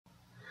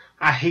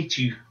I hate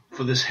you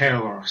for this hair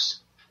loss.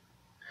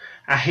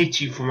 I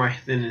hate you for my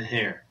thinning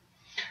hair.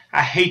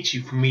 I hate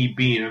you for me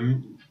being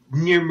a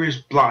numerous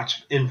blotch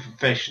of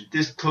imperfection,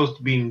 this close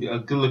to being a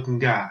good-looking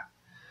guy.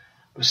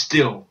 But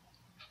still,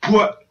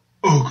 what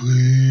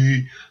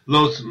ugly,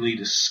 loathsomely,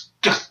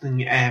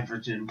 disgusting,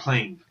 average, and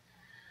plain.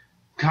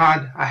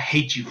 God, I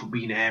hate you for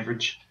being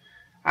average.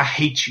 I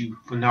hate you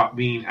for not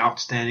being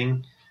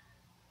outstanding.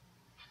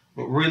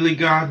 But really,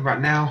 God, right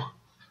now,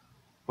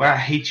 what I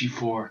hate you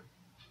for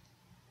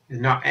is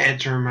not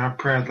answering my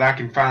prayers that I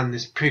can find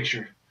this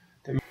picture.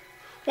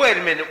 Wait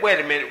a minute.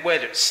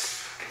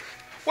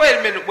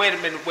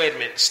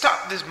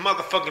 Stop this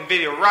motherfucking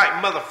video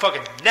right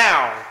motherfucking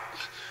now,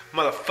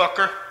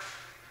 motherfucker.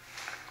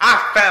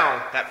 I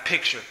found that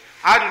picture.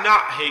 I do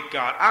not hate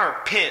God. I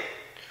repent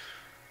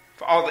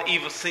for all the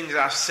evil things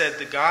I've said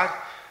to God.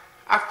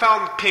 I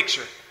found the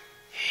picture.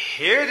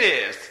 Here it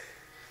is.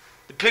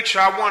 The picture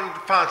I wanted to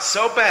find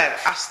so bad.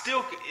 I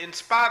still, in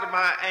spite of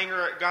my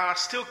anger at God, I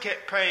still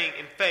kept praying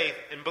in faith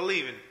and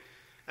believing.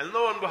 And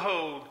lo and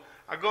behold,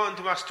 I go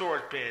into my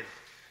storage bin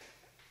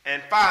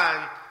and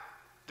find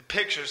the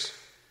pictures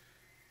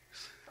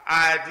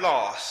I had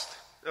lost.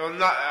 Or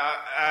not,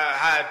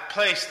 I had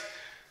placed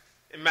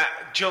in my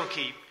junk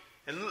heap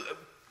and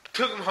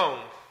took them home,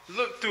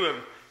 looked through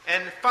them,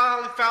 and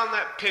finally found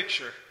that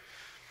picture.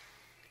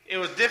 It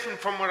was different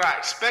from what I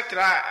expected.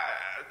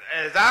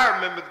 As I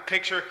remember the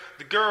picture,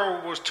 the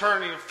girl was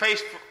turning her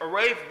face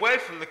away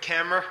from the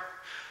camera,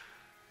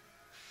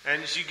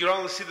 and you could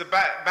only see the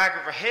back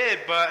of her head.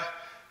 But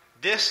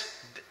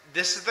this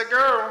is the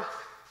girl.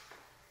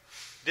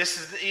 This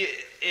is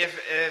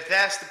if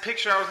that's the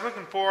picture I was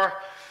looking for,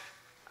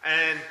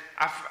 and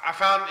I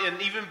found an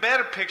even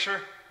better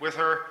picture with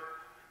her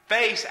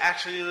face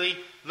actually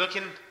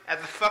looking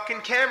at the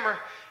fucking camera.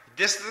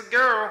 This is the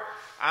girl.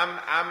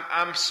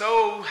 I'm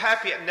so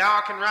happy now.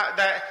 I can write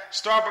that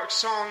Starbucks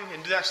song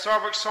and do that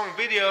Starbucks song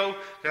video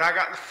that I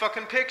got the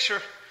fucking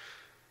picture.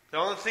 The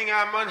only thing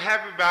I'm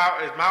unhappy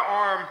about is my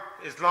arm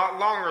is not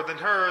longer than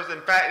hers.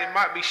 In fact, it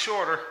might be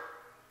shorter.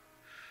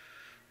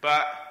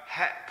 But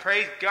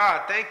praise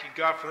God, thank you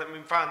God for letting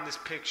me find this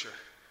picture.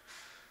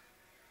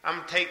 I'm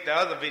gonna take the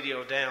other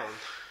video down.